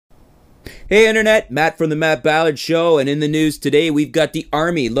Hey Internet, Matt from the Matt Ballard Show, and in the news today we've got the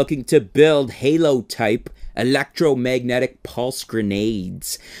Army looking to build Halo-type electromagnetic pulse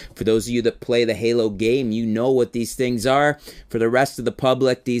grenades. For those of you that play the Halo game, you know what these things are. For the rest of the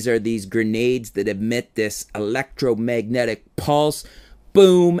public, these are these grenades that emit this electromagnetic pulse.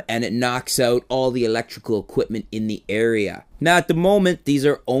 Boom, and it knocks out all the electrical equipment in the area. Now at the moment, these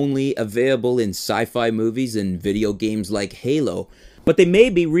are only available in sci-fi movies and video games like Halo, but they may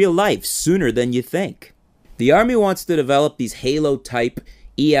be real life sooner than you think. The Army wants to develop these Halo-type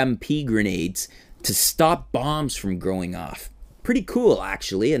EMP grenades to stop bombs from going off. Pretty cool,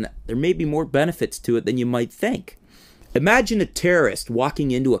 actually, and there may be more benefits to it than you might think. Imagine a terrorist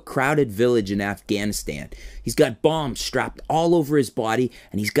walking into a crowded village in Afghanistan. He's got bombs strapped all over his body,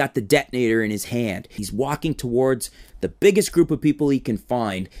 and he's got the detonator in his hand. He's walking towards the biggest group of people he can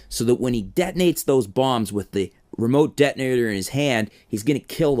find, so that when he detonates those bombs with the remote detonator in his hand, he's going to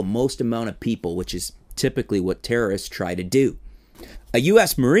kill the most amount of people, which is typically what terrorists try to do. A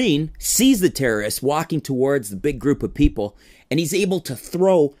U.S. Marine sees the terrorist walking towards the big group of people, and he's able to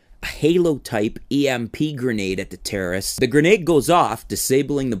throw a Halo-type EMP grenade at the terrorist. The grenade goes off,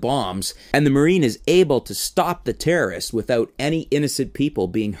 disabling the bombs, and the Marine is able to stop the terrorist without any innocent people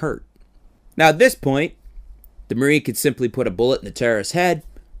being hurt. Now at this point, the Marine could simply put a bullet in the terrorist's head,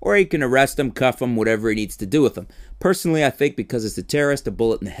 or he can arrest him, cuff him, whatever he needs to do with him. Personally, I think because it's a terrorist, a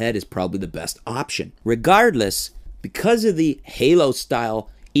bullet in the head is probably the best option. Regardless, because of the Halo-style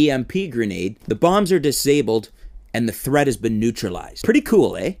EMP grenade, the bombs are disabled and the threat has been neutralized. Pretty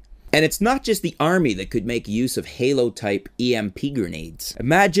cool, eh? And it's not just the Army that could make use of Halo-type EMP grenades.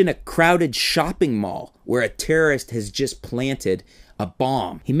 Imagine a crowded shopping mall where a terrorist has just planted a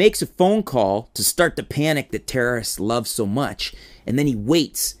bomb. He makes a phone call to start the panic that terrorists love so much, and then he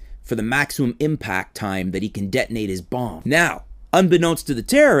waits for the maximum impact time that he can detonate his bomb. Now, unbeknownst to the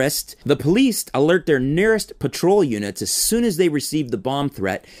terrorist, the police alert their nearest patrol units as soon as they receive the bomb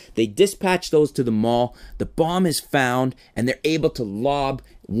threat. They dispatch those to the mall, the bomb is found, and they're able to lob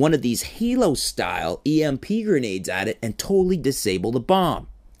one of these Halo-style EMP grenades at it and totally disable the bomb.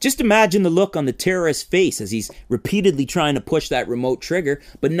 Just imagine the look on the terrorist's face as he's repeatedly trying to push that remote trigger,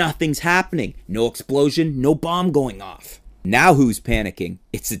 but nothing's happening. No explosion, no bomb going off. Now who's panicking?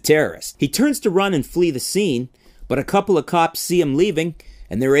 It's the terrorist. He turns to run and flee the scene, but a couple of cops see him leaving,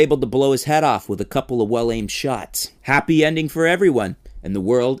 and they're able to blow his head off with a couple of well-aimed shots. Happy ending for everyone, and the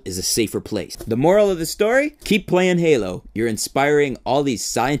world is a safer place. The moral of the story? Keep playing Halo. You're inspiring all these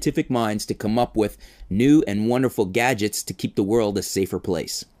scientific minds to come up with new and wonderful gadgets to keep the world a safer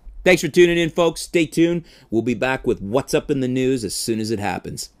place. Thanks for tuning in, folks. Stay tuned. We'll be back with what's up in the news as soon as it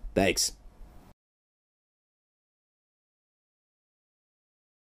happens. Thanks.